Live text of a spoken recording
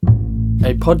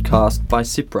a podcast by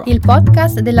CIPRA. Il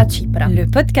podcast della CIPRA. Le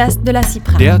podcast de la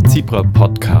CIPRA. Der CIPRA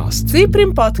Podcast.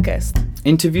 CIPRIM Podcast.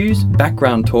 Interviews,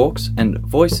 background talks, and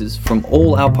voices from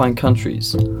all Alpine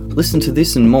countries. Listen to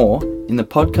this and more in the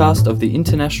podcast of the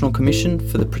International Commission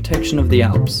for the Protection of the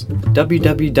Alps,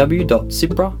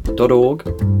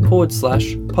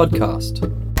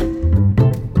 www.cipra.org/podcast.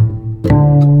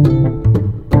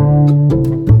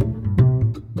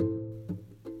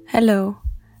 Hello,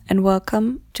 and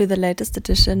welcome to the latest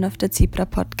edition of the CIPRA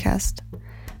podcast.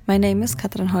 My name is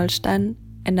Katrin Holstein,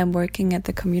 and I'm working at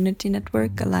the Community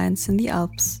Network Alliance in the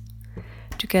Alps.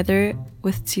 Together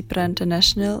with CIPRA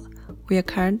International, we are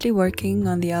currently working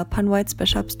on the Alpine-wide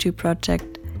Special Ops 2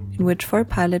 project, in which 4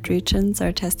 pilot regions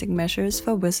are testing measures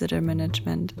for visitor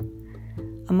management.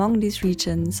 Among these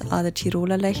regions are the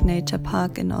Tiroler Lech Nature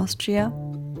Park in Austria,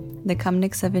 the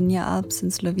Kamnik-Savinja Alps in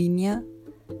Slovenia,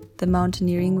 the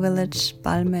mountaineering village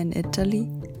Balme in Italy,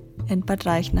 and Bad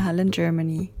Reichenhall in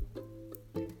Germany.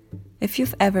 If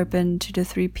you've ever been to the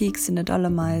 3 peaks in the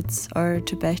Dolomites or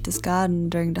to Berchtesgaden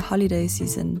during the holiday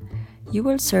season, you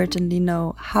will certainly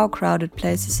know how crowded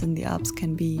places in the Alps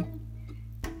can be.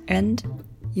 And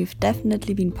you've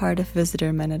definitely been part of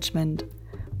visitor management,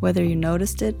 whether you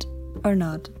noticed it or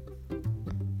not.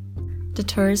 The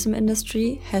tourism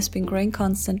industry has been growing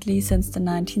constantly since the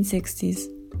 1960s.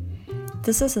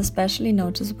 This is especially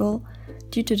noticeable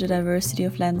due to the diversity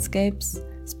of landscapes,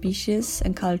 species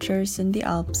and cultures in the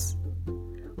Alps.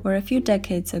 Where a few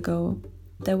decades ago,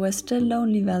 there were still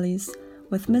lonely valleys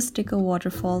with mystical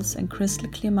waterfalls and crystal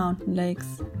clear mountain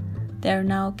lakes, there are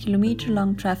now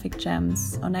kilometer-long traffic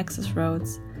jams on access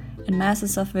roads and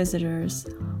masses of visitors,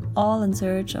 all in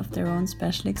search of their own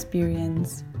special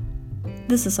experience.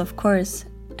 This is of course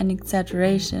an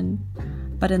exaggeration,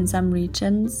 but in some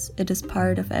regions it is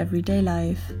part of everyday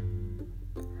life.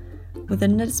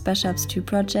 Within the Special Ops 2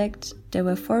 project, there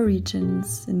were 4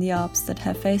 regions in the Alps that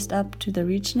have faced up to the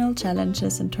regional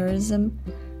challenges in tourism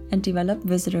and developed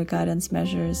visitor guidance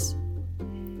measures.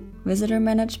 Visitor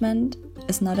management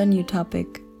is not a new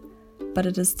topic, but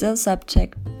it is still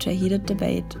subject to a heated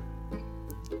debate.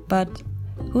 But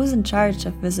who's in charge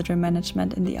of visitor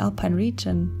management in the Alpine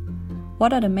region?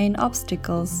 What are the main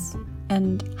obstacles?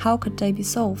 And how could they be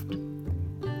solved?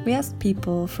 We asked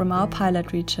people from our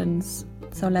pilot regions,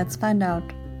 so let's find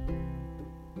out.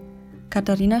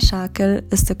 Katarina Šakelj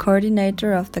is the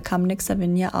coordinator of the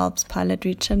Kamnik-Savinja Alps pilot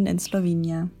region in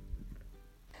Slovenia.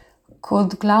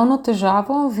 Kot glavno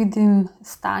težavo vidim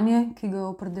stanje, ki ga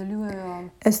opredeljujejo.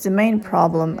 As the main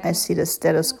problem, I see the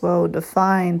status quo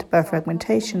defined by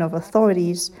fragmentation of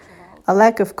authorities, a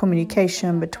lack of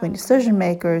communication between decision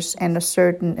makers, and a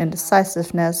certain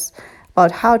indecisiveness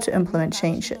about how to implement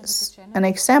changes. An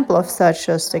example of such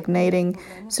a stagnating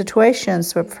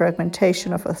situations with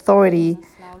fragmentation of authority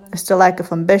is the lack of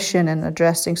ambition in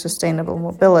addressing sustainable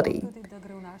mobility.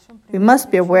 We must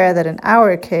be aware that in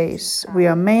our case, we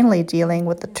are mainly dealing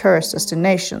with the tourist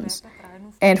destinations,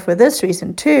 and for this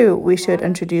reason too, we should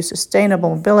introduce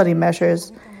sustainable mobility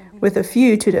measures with a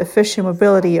view to the efficient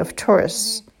mobility of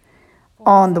tourists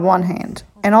on the one hand,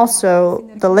 and also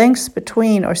the links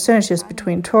between or synergies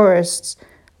between tourists,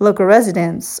 local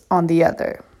residents on the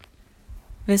other.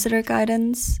 Visitor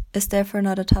guidance is therefore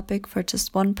not a topic for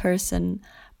just one person,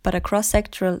 but a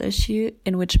cross-sectoral issue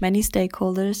in which many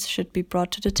stakeholders should be brought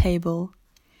to the table.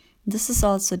 This is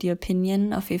also the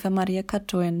opinion of Eva Maria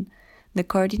Catoin, the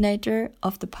coordinator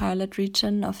of the pilot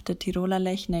region of the Tiroler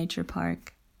Lech Nature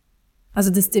Park. Also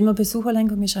das Thema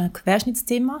Besucherlenkung ist ein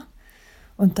Querschnittsthema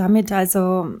und damit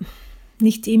also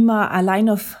nicht immer allein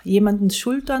auf jemandens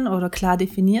Schultern oder klar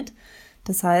definiert.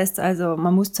 Das heißt also,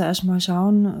 man muss zuerst mal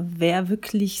schauen, wer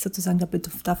wirklich sozusagen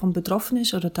davon betroffen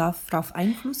ist oder darauf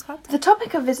Einfluss hat. The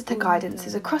topic of visitor guidance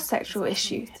is a cross-sectoral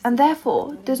issue and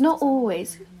therefore does not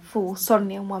always fall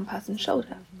solely on one person's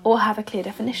shoulder or have a clear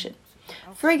definition.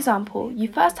 For example, you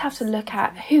first have to look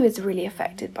at who is really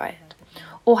affected by it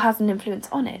or has an influence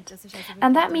on it,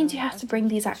 and that means you have to bring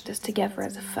these actors together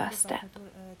as a first step.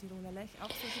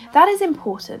 That is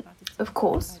important, of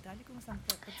course,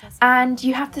 and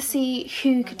you have to see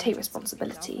who could take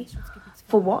responsibility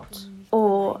for what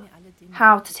or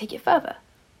how to take it further.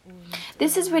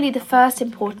 This is really the first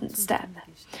important step,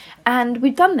 and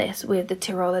we've done this with the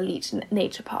Tiroler Lech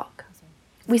Nature Park.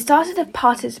 We started a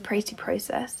participatory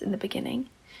process in the beginning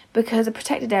because a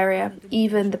protected area,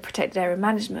 even the protected area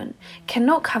management,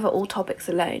 cannot cover all topics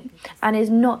alone and is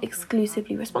not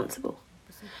exclusively responsible.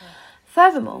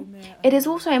 Furthermore, it is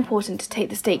also important to take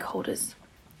the stakeholders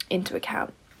into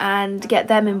account and get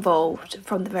them involved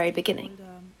from the very beginning.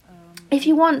 If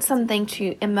you want something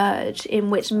to emerge in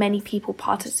which many people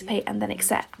participate and then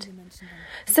accept,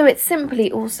 So it's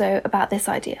simply also about this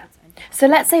idea. So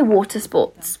let's say water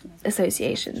sports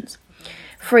associations,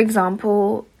 for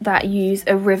example, that use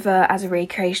a river as a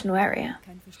recreational area.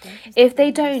 If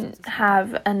they don't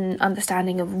have an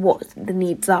understanding of what the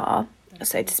needs are,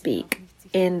 so to speak,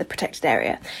 in the protected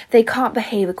area, they can't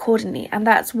behave accordingly, and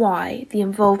that's why the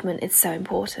involvement is so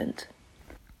important.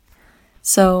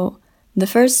 So, the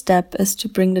first step is to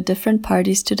bring the different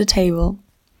parties to the table.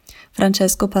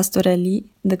 Francesco Pastorelli,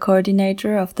 the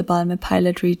coordinator of the Balme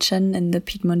pilot region in the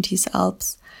Piedmontese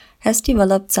Alps, has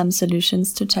developed some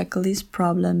solutions to tackle these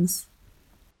problems.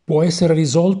 Può essere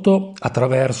risolto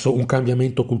attraverso un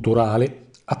cambiamento culturale,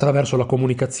 attraverso la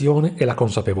comunicazione e la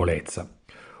consapevolezza.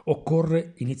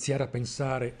 Occorre iniziare a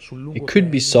pensare sul lungo It could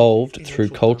be termine solved e nel through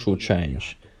suo cultural impatto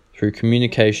change, through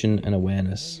communication and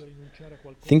awareness.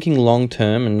 Thinking long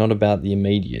term and not about the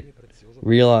immediate,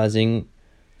 realizing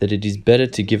that it is better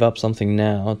to give up something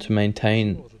now to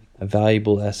maintain a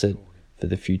valuable asset for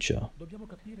the future.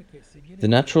 The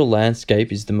natural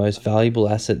landscape is the most valuable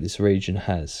asset this region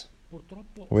has.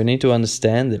 We need to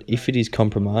understand that if it is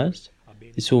compromised,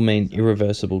 this will mean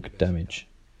irreversible damage.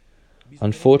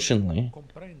 Unfortunately,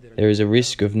 there is a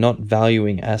risk of not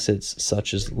valuing assets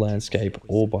such as landscape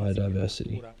or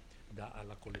biodiversity.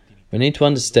 We need to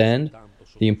understand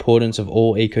the importance of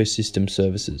all ecosystem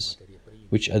services,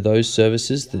 which are those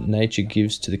services that nature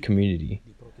gives to the community,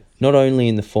 not only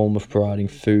in the form of providing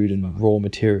food and raw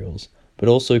materials, but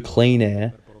also clean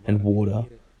air and water,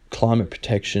 climate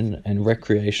protection and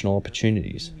recreational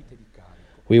opportunities.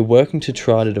 We are working to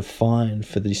try to define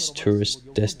for this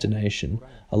tourist destination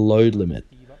a load limit,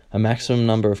 a maximum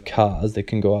number of cars that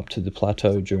can go up to the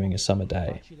plateau during a summer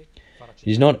day.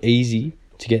 It is not easy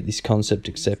to get this concept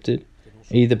accepted,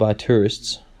 either by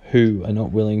tourists who are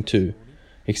not willing to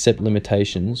accept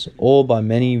limitations, or by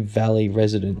many valley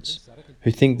residents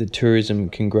who think that tourism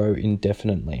can grow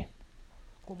indefinitely.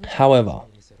 However,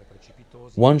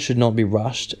 one should not be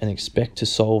rushed and expect to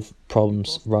solve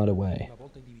problems right away.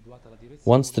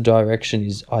 Once the direction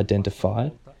is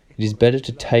identified, it is better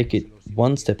to take it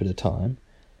one step at a time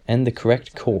and the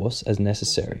correct course as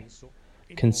necessary.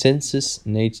 Consensus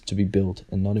needs to be built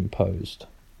and not imposed.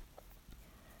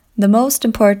 The most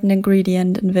important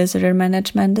ingredient in visitor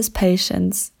management is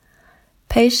patience.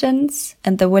 Patience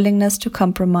and the willingness to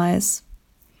compromise.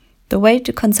 The way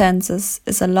to consensus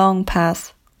is a long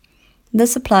path.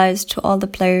 This applies to all the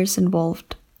players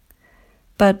involved.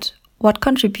 But what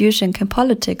contribution can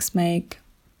politics make?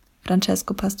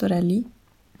 Francesco Pastorelli.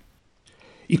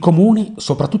 I comuni,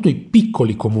 soprattutto i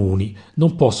piccoli comuni,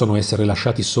 non possono essere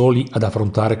lasciati soli ad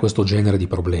affrontare questo genere di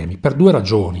problemi, per due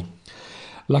ragioni.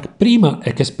 La prima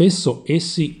è che spesso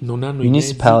essi non hanno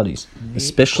Municipalities,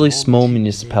 especially small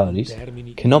municipalities,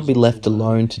 cannot be left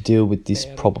alone to deal with this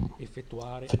problem,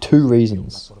 for two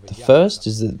reasons. The first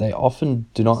is that they often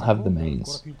do not have the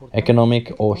means,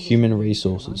 economic or human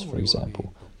resources, for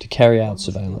example, to carry out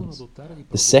surveillance.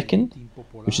 The second,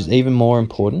 which is even more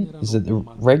important, is that the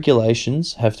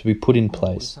regulations have to be put in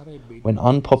place when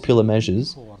unpopular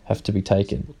measures have to be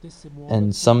taken,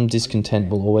 and some discontent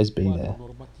will always be there.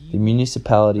 The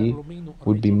municipality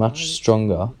would be much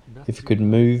stronger if it could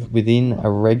move within a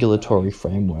regulatory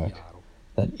framework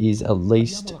that is at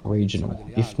least regional,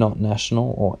 if not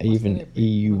national or even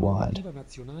EU-wide.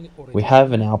 We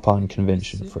have an Alpine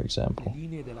Convention, for example.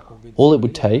 All it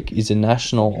would take is a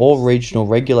national or regional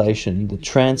regulation that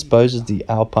transposes the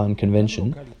Alpine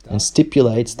Convention and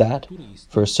stipulates that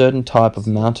for a certain type of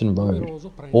mountain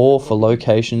road or for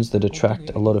locations that attract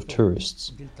a lot of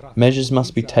tourists, measures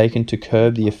must be taken to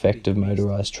curb the effect of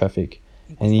motorized traffic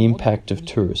and the impact of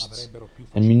tourists,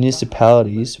 and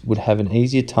municipalities would have an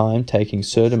easier time taking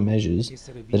certain measures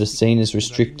that are seen as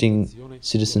restricting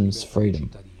citizens' freedom.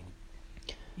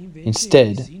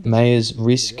 Instead, mayors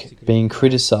risk being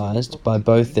criticised by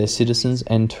both their citizens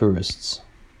and tourists.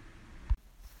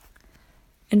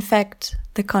 In fact,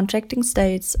 the contracting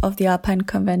states of the Alpine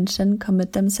Convention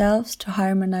commit themselves to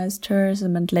harmonize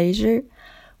tourism and leisure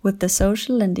with the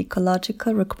social and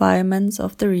ecological requirements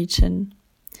of the region.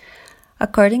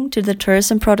 According to the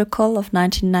Tourism Protocol of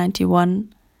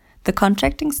 1991, the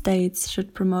contracting states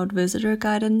should promote visitor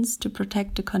guidance to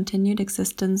protect the continued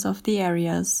existence of the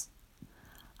areas.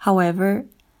 However,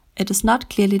 it is not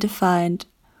clearly defined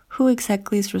who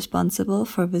exactly is responsible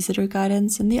for visitor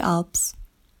guidance in the Alps.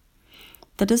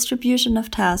 The distribution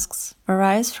of tasks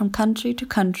varies from country to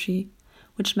country,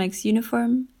 which makes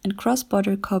uniform and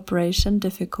cross-border cooperation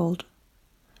difficult.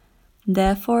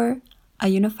 Therefore, a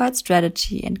unified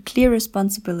strategy and clear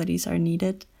responsibilities are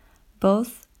needed,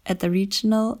 both at the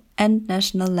regional and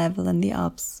national level in the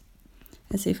Alps,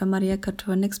 as Eva Maria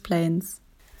Carton explains.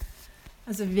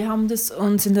 Also wir haben das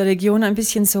uns in der Region ein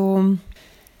bisschen so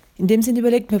in dem Sinn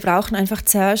überlegt, wir brauchen einfach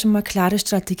zuerst einmal klare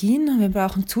Strategien, wir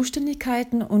brauchen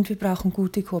Zuständigkeiten und wir brauchen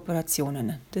gute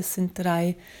Kooperationen. Das sind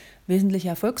 3 wesentliche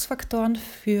Erfolgsfaktoren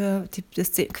für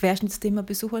das Querschnittsthema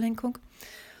Besucherlenkung.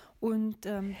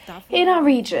 In our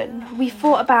region, we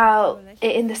thought about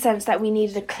it in the sense that we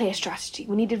needed a clear strategy,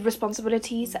 we needed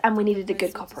responsibilities, and we needed a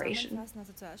good cooperation.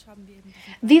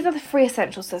 These are the 3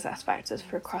 essential success factors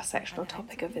for a cross-sectional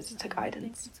topic of visitor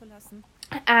guidance.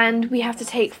 And we have to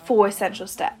take 4 essential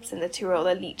steps in the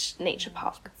Tiroler Leech Nature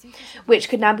Park, which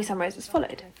could now be summarised as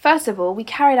followed. First of all, we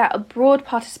carried out a broad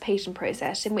participation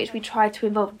process in which we tried to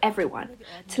involve everyone,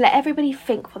 to let everybody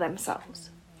think for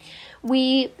themselves.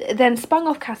 We then spun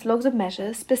off catalogues of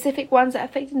measures, specific ones that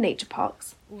affected nature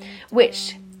parks,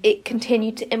 which it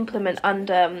continued to implement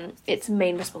under its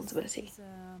main responsibility.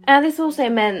 And this also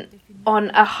meant on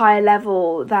a higher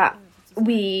level that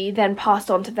we then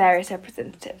passed on to various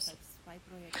representatives.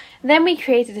 Then we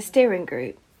created a steering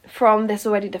group from this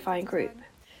already defined group,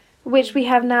 which we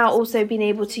have now also been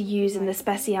able to use in the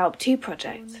SpeciAlp 2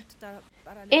 project.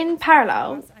 In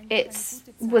parallel, it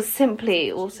was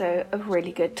simply also a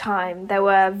really good time. There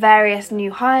were various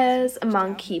new hires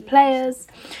among key players.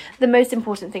 The most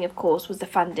important thing, of course, was the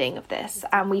funding of this,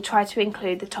 and we tried to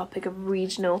include the topic of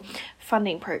regional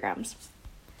funding programs.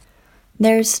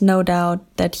 There's no doubt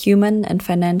that human and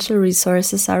financial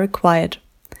resources are required,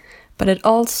 but it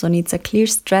also needs a clear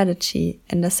strategy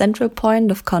and a central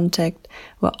point of contact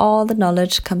where all the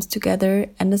knowledge comes together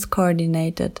and is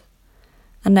coordinated.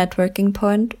 A networking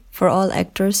point for all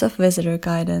actors of visitor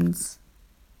guidance.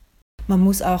 Man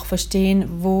muss auch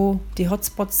verstehen, wo die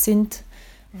Hotspots sind.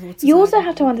 You also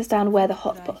have to understand where the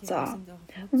hotspots are.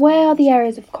 Where are the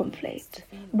areas of conflict?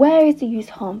 Where is the use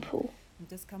harmful?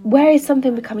 Where is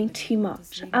something becoming too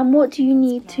much? And what do you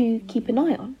need to keep an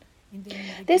eye on?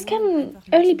 This can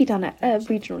only be done at a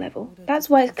regional level. That's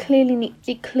why it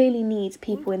clearly needs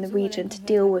people in the region to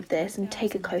deal with this and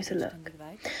take a closer look.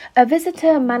 A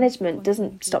visitor management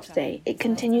doesn't stop today, it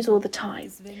continues all the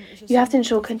time. You have to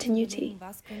ensure continuity,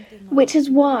 which is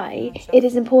why it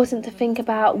is important to think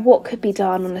about what could be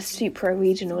done on a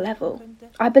supra-regional level.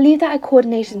 I believe that a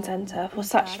coordination centre for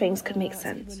such things could make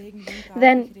sense.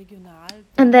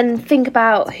 Then think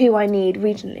about who I need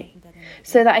regionally,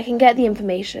 so that I can get the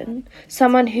information,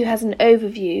 someone who has an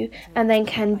overview and then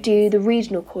can do the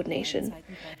regional coordination.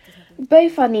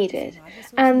 Both are needed,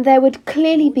 and there would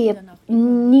clearly be a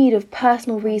need of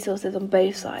personal resources on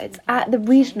both sides at the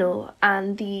regional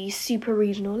and the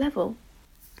super-regional level.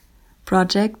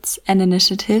 Projects and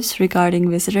initiatives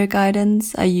regarding visitor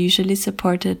guidance are usually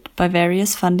supported by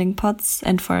various funding pots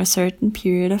and for a certain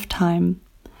period of time.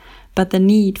 But the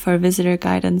need for visitor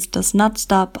guidance does not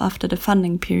stop after the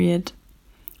funding period.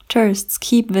 Tourists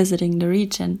keep visiting the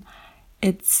region.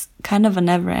 It's kind of a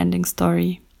never-ending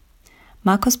story.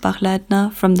 Markus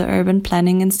Bachleitner from the Urban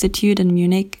Planning Institute in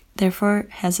Munich therefore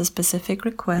has a specific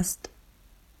request.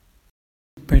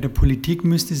 Bei der Politik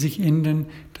müsste sich ändern,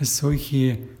 dass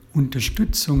solche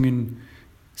Unterstützungen,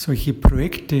 solche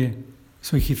Projekte,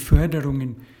 solche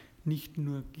Förderungen nicht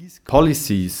nur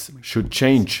Policies should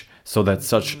change so that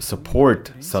such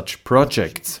support, such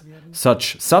projects,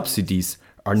 such subsidies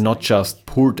are not just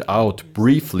poured out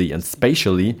briefly and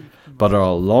spatially, but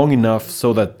are long enough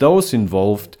so that those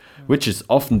involved, which is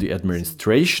often the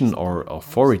administration or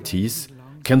authorities,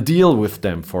 can deal with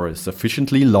them for a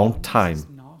sufficiently long time.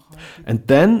 And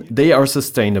then they are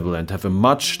sustainable and have a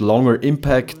much longer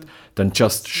impact than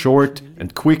just short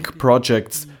and quick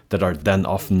projects that are then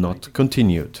often not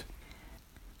continued.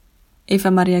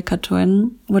 Eva Maria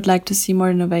Catuin would like to see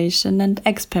more innovation and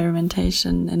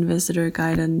experimentation in visitor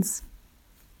guidance.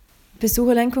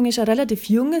 Besucherlenkung ist ein relativ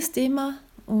junges Thema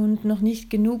und noch nicht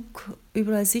genug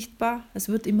überall sichtbar. Es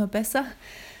wird immer besser.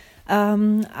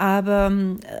 Aber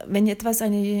wenn etwas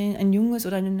ein junges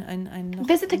oder ein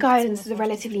Visitor guidance is a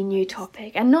relatively new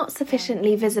topic and not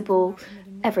sufficiently visible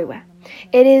everywhere.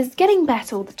 It is getting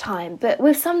better all the time, but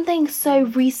with something so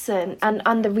recent and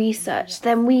under-researched,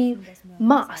 then we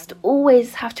must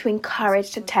always have to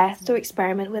encourage to test or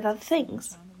experiment with other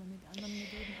things.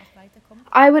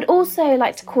 I would also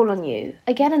like to call on you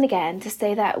again and again to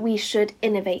say that we should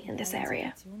innovate in this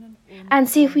area and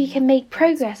see if we can make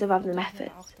progress with other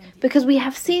methods, because we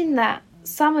have seen that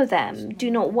some of them do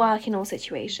not work in all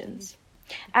situations.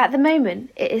 At the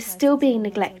moment, it is still being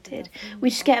neglected. We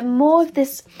should get more of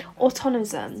this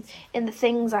autonomism in the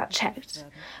things that are checked,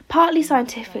 partly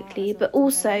scientifically, but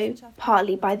also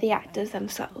partly by the actors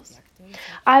themselves.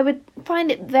 I would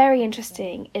find it very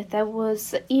interesting if there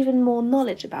was even more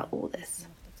knowledge about all this.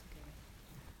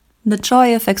 The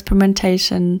joy of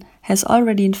experimentation has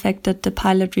already infected the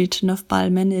pilot region of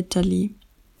Balme in Italy.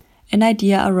 An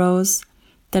idea arose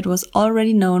that was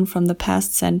already known from the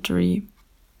past century.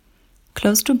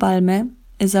 Close to Balme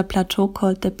is a plateau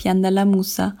called the Pian della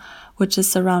Musa, which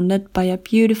is surrounded by a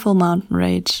beautiful mountain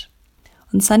range.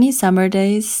 On sunny summer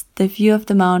days, the view of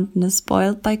the mountain is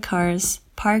spoiled by cars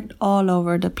parked all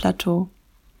over the plateau.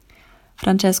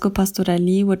 Francesco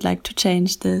Pastorelli would like to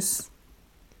change this.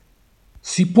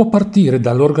 Si può partire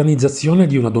dall'organizzazione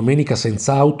di una domenica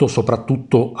senza auto,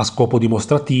 soprattutto a scopo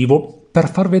dimostrativo, per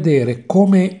far vedere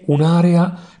come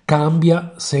un'area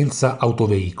cambia senza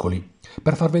autoveicoli,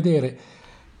 per far vedere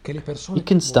che le persone... You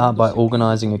can start by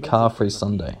organising a car-free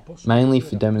Sunday, mainly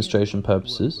for demonstration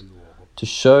purposes, to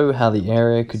show how the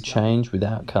area could change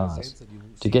without cars,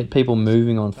 to get people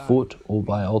moving on foot or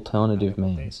by alternative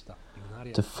means,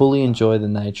 to fully enjoy the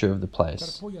nature of the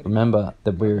place. Remember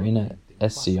that we're in a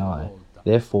SCI,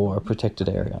 therefore a protected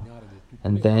area,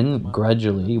 and then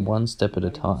gradually, one step at a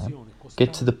time,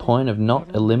 get to the point of not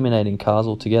eliminating cars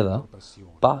altogether,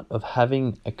 but of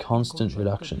having a constant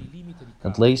reduction,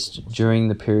 at least during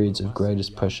the periods of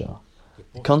greatest pressure.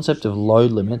 The concept of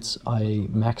load limits, i.e.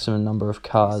 maximum number of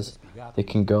cars that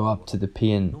can go up to the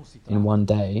Pian in one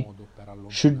day,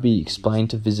 should be explained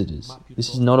to visitors.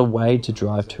 This is not a way to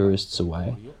drive tourists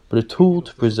away, but a tool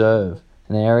to preserve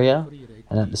an area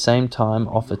and at the same time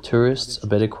offer tourists a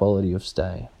better quality of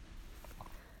stay.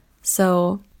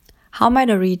 So, how might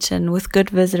a region with good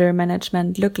visitor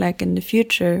management look like in the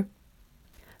future?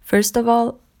 First of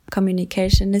all,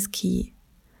 communication is key.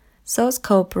 So is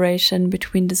cooperation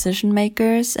between decision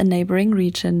makers and neighboring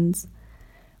regions.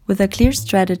 With a clear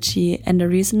strategy and a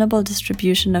reasonable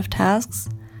distribution of tasks,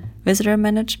 visitor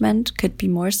management could be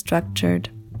more structured.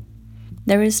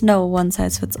 There is no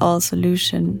one-size-fits-all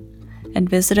solution, and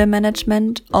visitor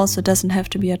management also doesn't have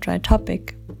to be a dry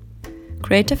topic.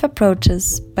 Creative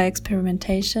approaches by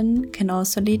experimentation can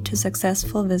also lead to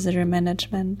successful visitor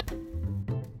management.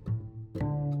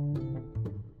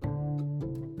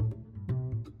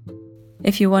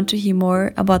 If you want to hear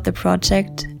more about the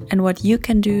project and what you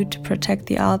can do to protect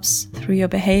the Alps through your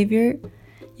behavior,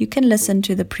 you can listen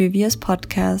to the previous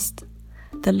podcast.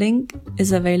 The link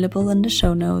is available in the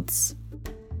show notes.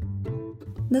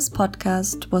 This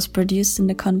podcast was produced in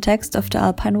the context of the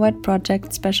Alpine-wide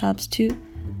project SpeciAlps 2,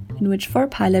 in which 4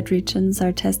 pilot regions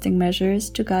are testing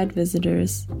measures to guide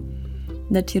visitors: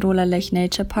 the Tiroler Lech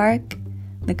Nature Park,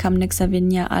 the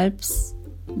Kamnik-Savinja Alps,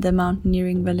 the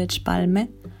mountaineering village Balme,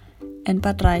 and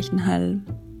Bad Reichenhall.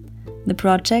 The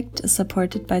project is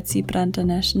supported by CIPRA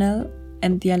International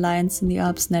and the Alliance in the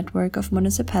Alps network of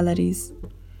municipalities.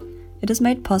 It is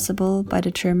made possible by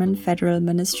the German Federal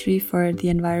Ministry for the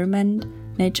Environment,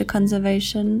 Nature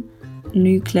Conservation,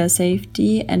 Nuclear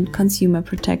Safety and Consumer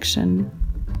Protection.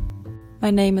 My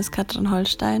name is Katrin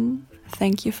Holstein.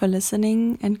 Thank you for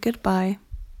listening and goodbye.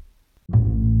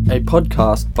 A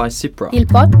podcast by CIPRA. Il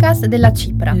podcast della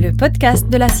CIPRA. Le podcast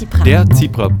de la CIPRA. Der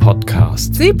CIPRA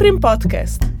Podcast. CIPRIN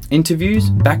Podcast. Interviews,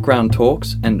 background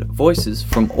talks, and voices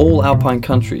from all Alpine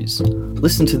countries.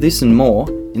 Listen to this and more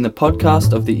in the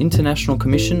podcast of the International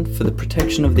Commission for the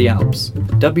Protection of the Alps,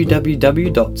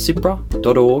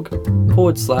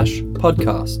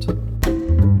 www.cipra.org/podcast.